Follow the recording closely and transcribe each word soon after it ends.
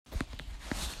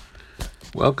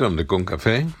Welcome to Con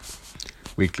Café,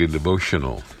 weekly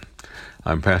devotional.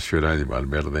 I'm Pastor Eladio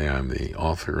Valverde. I'm the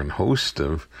author and host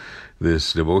of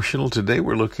this devotional. Today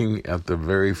we're looking at the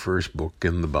very first book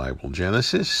in the Bible,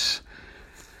 Genesis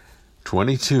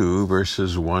 22,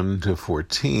 verses 1 to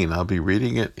 14. I'll be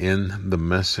reading it in the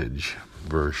Message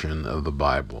version of the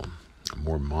Bible, a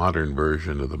more modern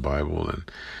version of the Bible, and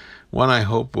one I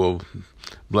hope will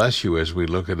bless you as we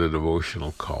look at a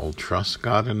devotional called Trust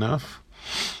God Enough.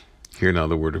 Hear now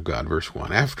the word of God, verse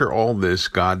 1. After all this,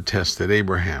 God tested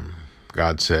Abraham.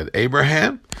 God said,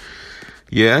 "Abraham?"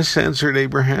 "Yes," answered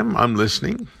Abraham, "I'm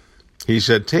listening." He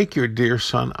said, "Take your dear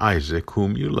son Isaac,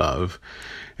 whom you love,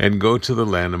 and go to the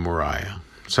land of Moriah.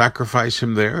 Sacrifice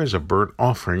him there as a burnt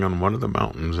offering on one of the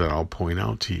mountains that I'll point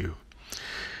out to you."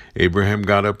 Abraham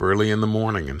got up early in the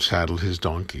morning and saddled his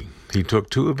donkey. He took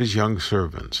 2 of his young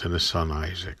servants and his son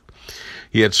Isaac.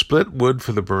 He had split wood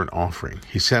for the burnt offering.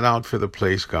 He set out for the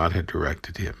place God had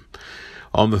directed him.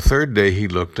 On the 3rd day he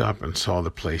looked up and saw the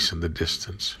place in the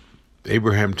distance.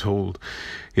 Abraham told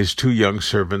his 2 young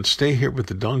servants, "Stay here with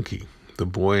the donkey. The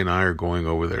boy and I are going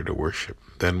over there to worship.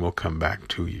 Then we'll come back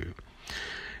to you."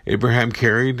 Abraham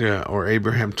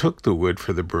took the wood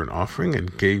for the burnt offering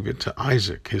and gave it to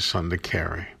Isaac, his son, to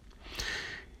carry.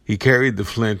 He carried the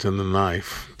flint and the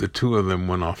knife. The 2 of them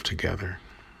went off together.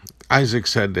 Isaac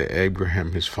said to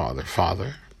Abraham, his father,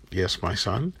 "Father?" "Yes, my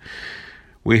son."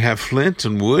 "We have flint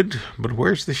and wood, but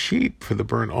where's the sheep for the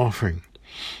burnt offering?"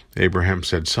 Abraham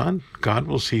said, "Son, God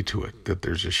will see to it that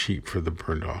there's a sheep for the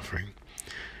burnt offering."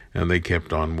 And they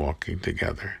kept on walking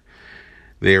together.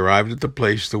 They arrived at the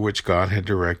place to which God had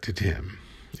directed him.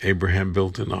 Abraham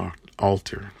built an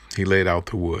altar. He laid out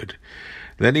the wood.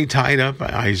 Then he tied up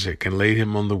Isaac and laid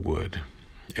him on the wood.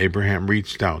 Abraham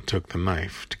reached out, took the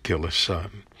knife to kill his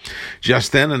son.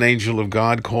 Just then an angel of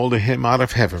God called to him out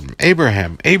of heaven,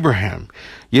 "Abraham, Abraham."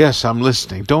 "Yes, I'm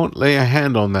listening." "Don't lay a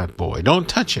hand on that boy. Don't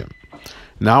touch him.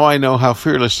 Now I know how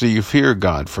fearlessly you fear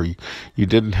God, for you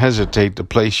didn't hesitate to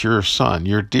place your son,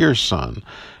 your dear son,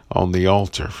 on the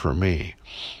altar for me."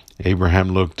 Abraham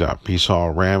looked up. He saw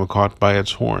a ram caught by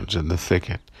its horns in the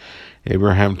thicket.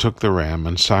 Abraham took the ram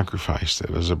and sacrificed it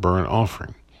as a burnt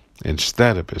offering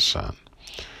instead of his son.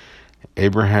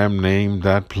 Abraham named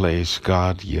that place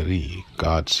God Yireh.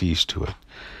 God sees to it.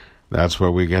 That's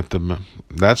where we get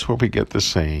the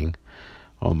saying,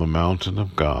 "On the mountain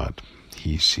of God,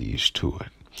 he sees to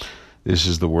it." This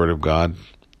is the word of God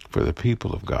for the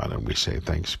people of God, and we say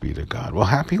thanks be to God. Well,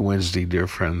 happy Wednesday, dear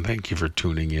friend. Thank you for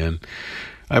tuning in.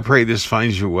 I pray this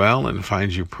finds you well and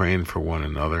finds you praying for one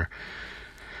another.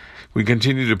 We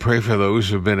continue to pray for those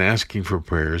who have been asking for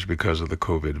prayers because of the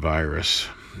COVID virus.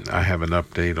 I have an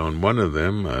update on one of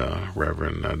them.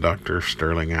 Reverend Dr.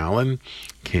 Sterling Allen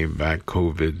came back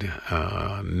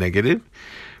COVID negative,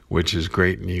 which is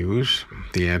great news.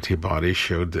 The antibodies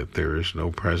showed that there is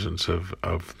no presence of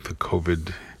the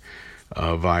COVID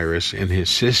virus in his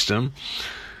system.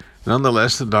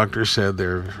 Nonetheless, the doctor said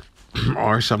there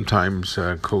are sometimes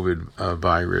COVID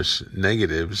virus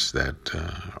negatives that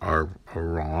are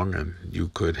wrong, and you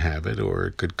could have it, or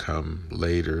it could come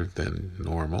later than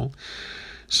normal.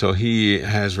 So he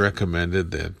has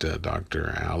recommended that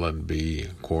Dr. Allen be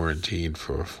quarantined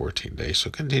for 14 days. So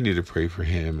continue to pray for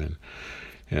him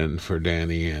and for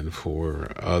Danny and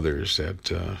for others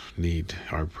that need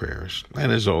our prayers.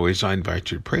 And as always, I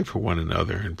invite you to pray for one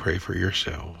another and pray for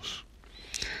yourselves.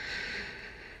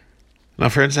 Now,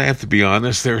 friends, I have to be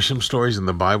honest, there are some stories in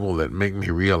the Bible that make me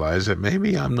realize that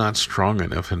maybe I'm not strong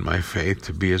enough in my faith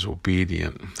to be as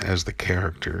obedient as the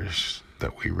characters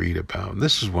that we read about. And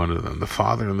this is one of them. The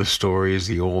father in the story is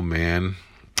the old man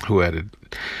who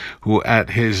at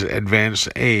his advanced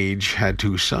age had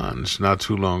 2 sons. Not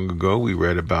too long ago, we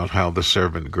read about how the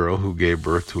servant girl who gave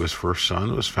birth to his first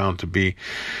son was found to be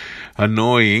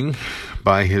annoying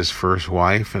by his first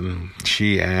wife, and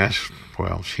she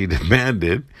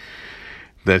demanded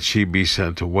that she be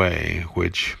sent away,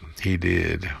 which he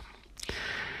did.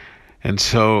 And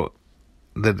so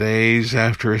the days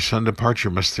after his son's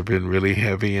departure must have been really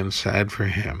heavy and sad for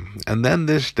him. And then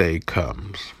this day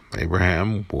comes.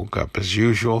 Abraham woke up as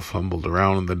usual, fumbled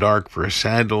around in the dark for his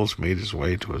sandals, made his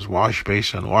way to his wash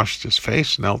basin, washed his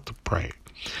face, knelt to pray.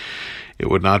 It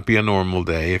would not be a normal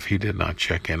day if he did not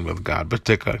check in with God. But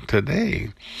today,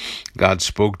 God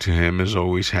spoke to him, as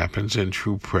always happens in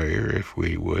true prayer, if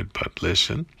we would but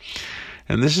listen.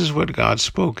 And this is what God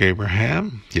spoke: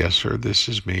 "Abraham, yes, sir, this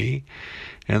is me."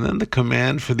 And then the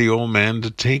command for the old man to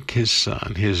take his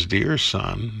son, his dear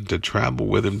son, to travel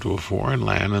with him to a foreign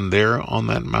land, and there on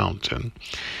that mountain,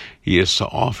 he is to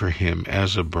offer him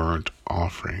as a burnt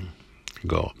offering.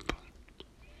 Gulp.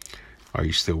 Are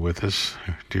you still with us,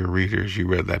 dear readers? You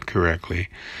read that correctly.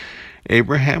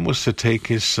 Abraham was to take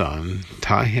his son,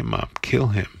 tie him up, kill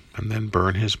him, and then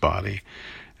burn his body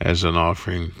as an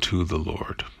offering to the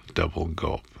Lord. Double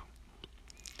gulp.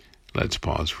 Let's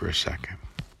pause for a second.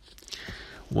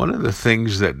 One of the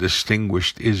things that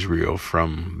distinguished Israel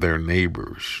from their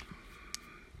neighbors,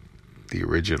 the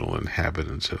original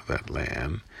inhabitants of that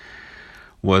land,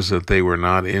 was that they were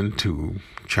not into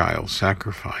child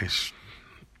sacrifice.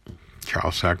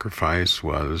 Child sacrifice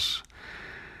was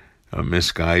a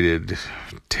misguided,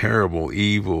 terrible,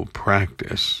 evil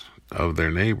practice of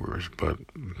their neighbors, but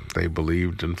they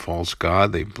believed in false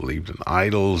god, they believed in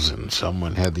idols, and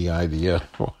someone had the idea,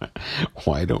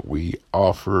 why don't we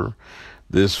offer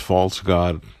this false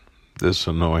god, this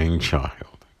annoying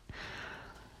child?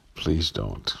 Please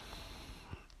don't.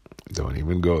 Don't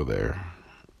even go there.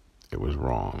 It was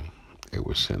wrong. It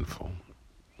was sinful.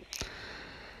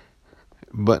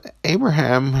 But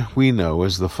Abraham, we know,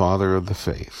 is the father of the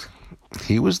faith.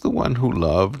 He was the one who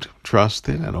loved,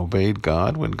 trusted, and obeyed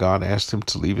God when God asked him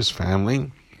to leave his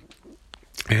family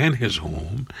and his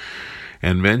home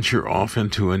and venture off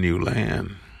into a new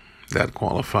land. That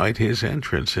qualified his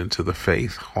entrance into the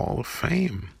Faith Hall of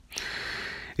Fame.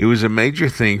 It was a major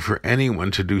thing for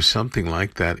anyone to do something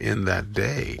like that in that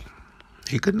day.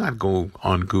 He could not go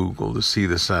on Google to see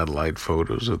the satellite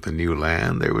photos of the new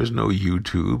land. There was no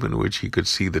YouTube in which he could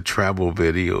see the travel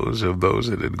videos of those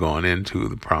that had gone into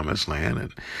the promised land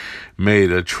and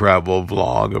made a travel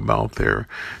vlog about their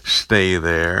stay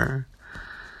there.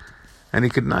 And he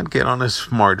could not get on his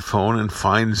smartphone and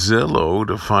find Zillow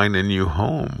to find a new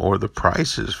home, or the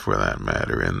prices for that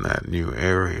matter in that new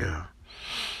area.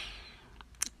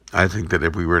 I think that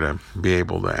if we were to be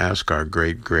able to ask our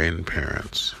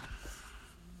great-grandparents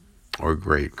or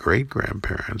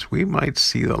great-great-grandparents, we might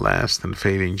see the last and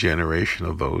fading generation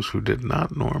of those who did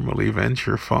not normally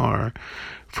venture far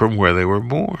from where they were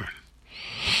born.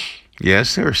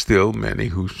 Yes, there are still many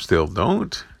who still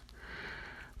don't.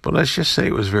 But let's just say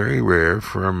it was very rare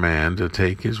for a man to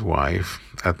take his wife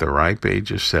at the ripe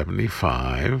age of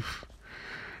 75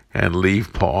 and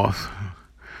leave Pauth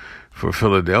for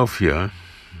Philadelphia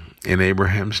in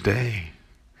Abraham's day.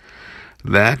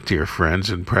 That, dear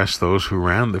friends, impressed those who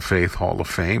ran the Faith Hall of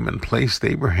Fame and placed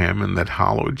Abraham in that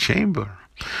hallowed chamber.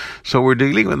 So we're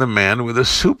dealing with a man with a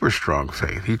super strong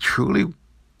faith. He truly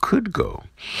could go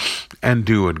and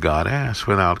do what God asked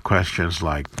without questions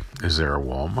like, is there a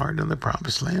Walmart in the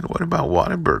promised land? What about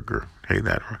Whataburger? Hey,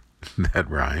 that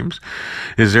rhymes.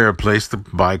 Is there a place to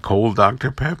buy cold Dr.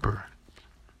 Pepper?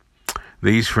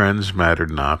 These friends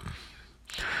mattered not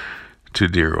to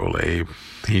dear old Abe.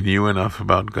 He knew enough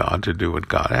about God to do what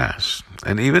God asked.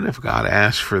 And even if God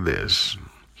asked for this,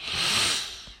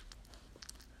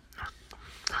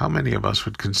 how many of us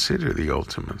would consider the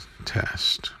ultimate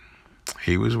test?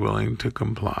 He was willing to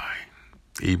comply,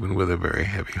 even with a very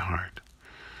heavy heart.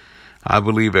 I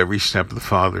believe every step the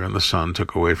Father and the Son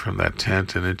took away from that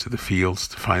tent and into the fields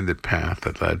to find the path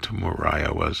that led to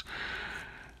Moriah was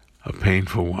a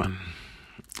painful one.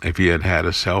 If he had had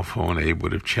a cell phone, Abe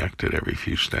would have checked it every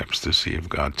few steps to see if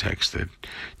God texted,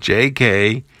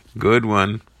 JK, good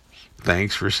one,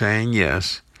 thanks for saying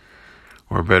yes.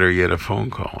 Or better yet, a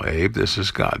phone call. Abe, this is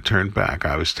God. Turn back.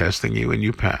 I was testing you and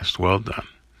you passed. Well done.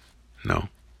 No,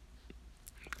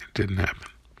 it didn't happen.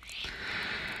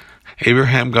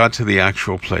 Abraham got to the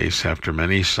actual place after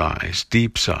many sighs,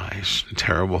 deep sighs, and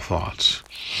terrible thoughts,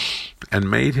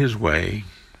 and made his way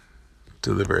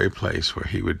to the very place where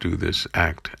he would do this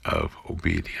act of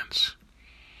obedience.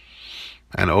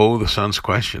 And the son's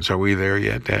questions. Are we there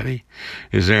yet, Daddy?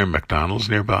 Is there a McDonald's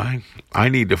nearby? I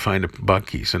need to find a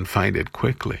Buc-ee's and find it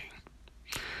quickly.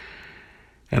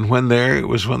 And when there, it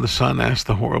was when the son asked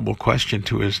the horrible question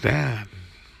to his dad.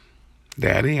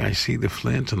 Daddy, I see the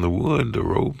flint and the wood, the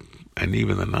rope, and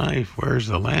even the knife. Where's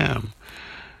the lamb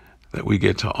that we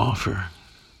get to offer?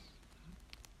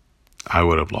 I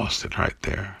would have lost it right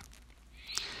there.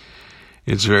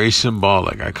 It's very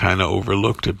symbolic. I kind of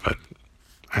overlooked it, but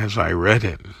as I read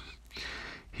it,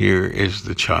 here is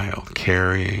the child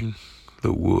carrying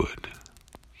the wood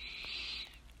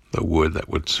that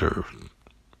would serve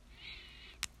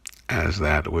as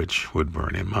that which would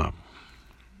burn him up.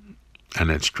 And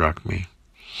it struck me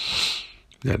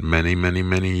that many, many,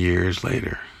 many years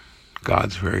later,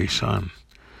 God's very Son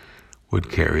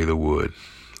would carry the wood,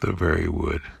 the very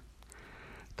wood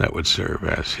that would serve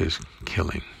as his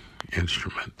killing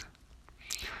instrument.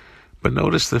 But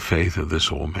notice the faith of this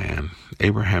old man.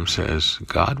 Abraham says,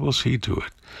 God will see to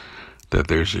it that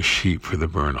there's a sheep for the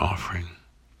burnt offering.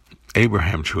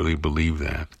 Abraham truly believed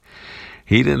that.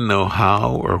 He didn't know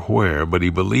how or where, but he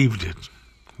believed it.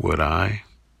 Would I?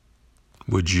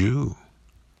 Would you?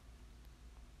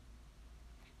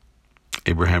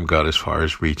 Abraham got as far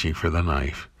as reaching for the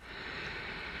knife.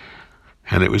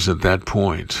 And it was at that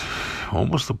point,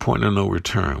 almost the point of no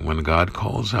return, when God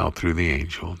calls out through the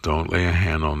angel, don't lay a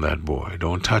hand on that boy.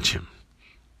 Don't touch him.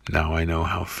 Now I know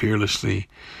how fearlessly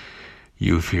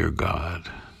you fear God.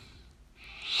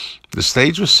 The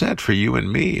stage was set for you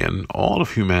and me and all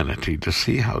of humanity to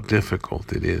see how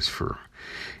difficult it is for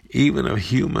even a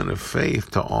human of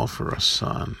faith to offer a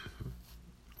son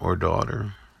or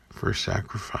daughter for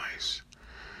sacrifice.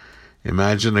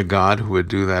 Imagine a God who would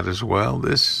do that as well.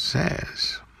 This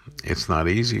says it's not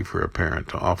easy for a parent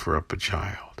to offer up a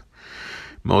child.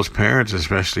 Most parents,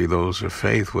 especially those of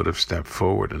faith, would have stepped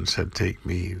forward and said, take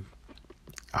me.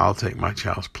 I'll take my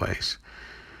child's place.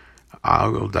 I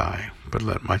will die, but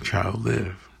let my child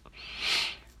live.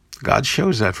 God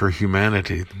shows that for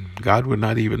humanity. God would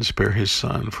not even spare his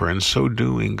son, for in so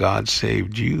doing, God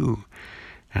saved you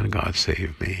and God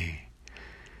saved me.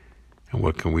 And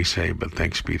what can we say but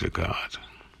thanks be to God?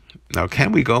 Now,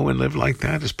 can we go and live like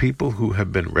that as people who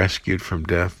have been rescued from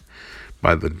death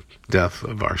by the death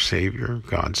of our Savior,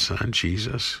 God's Son,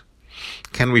 Jesus?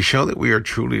 Can we show that we are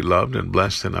truly loved and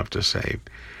blessed enough to say,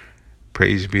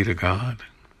 praise be to God?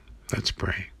 Let's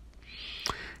pray.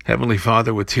 Heavenly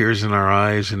Father, with tears in our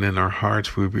eyes and in our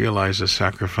hearts, we realize the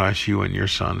sacrifice you and your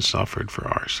Son suffered for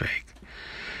our sake.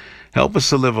 Help us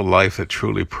to live a life that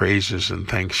truly praises and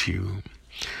thanks you.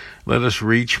 Let us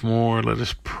reach more. Let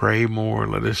us pray more.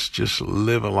 Let us just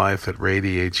live a life that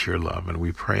radiates your love. And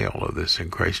we pray all of this in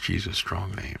Christ Jesus'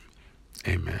 strong name.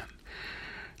 Amen.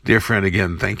 Dear friend,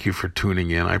 again, thank you for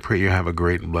tuning in. I pray you have a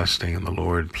great and blessed day in the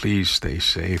Lord. Please stay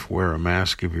safe. Wear a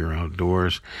mask if you're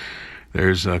outdoors.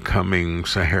 There's a coming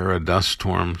Sahara dust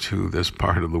storm to this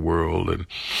part of the world, and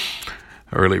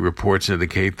early reports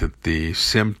indicate that the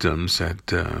symptoms that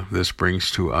this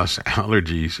brings to us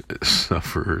allergies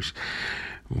sufferers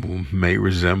may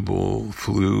resemble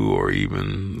flu or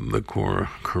even the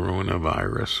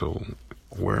coronavirus. So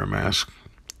wear a mask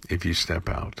if you step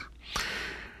out.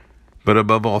 But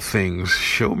above all things,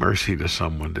 show mercy to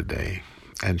someone today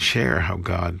and share how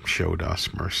God showed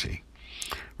us mercy.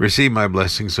 Receive my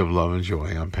blessings of love and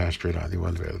joy. I'm Pastor Eladio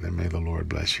Valverde. May the Lord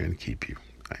bless you and keep you.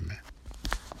 Amen.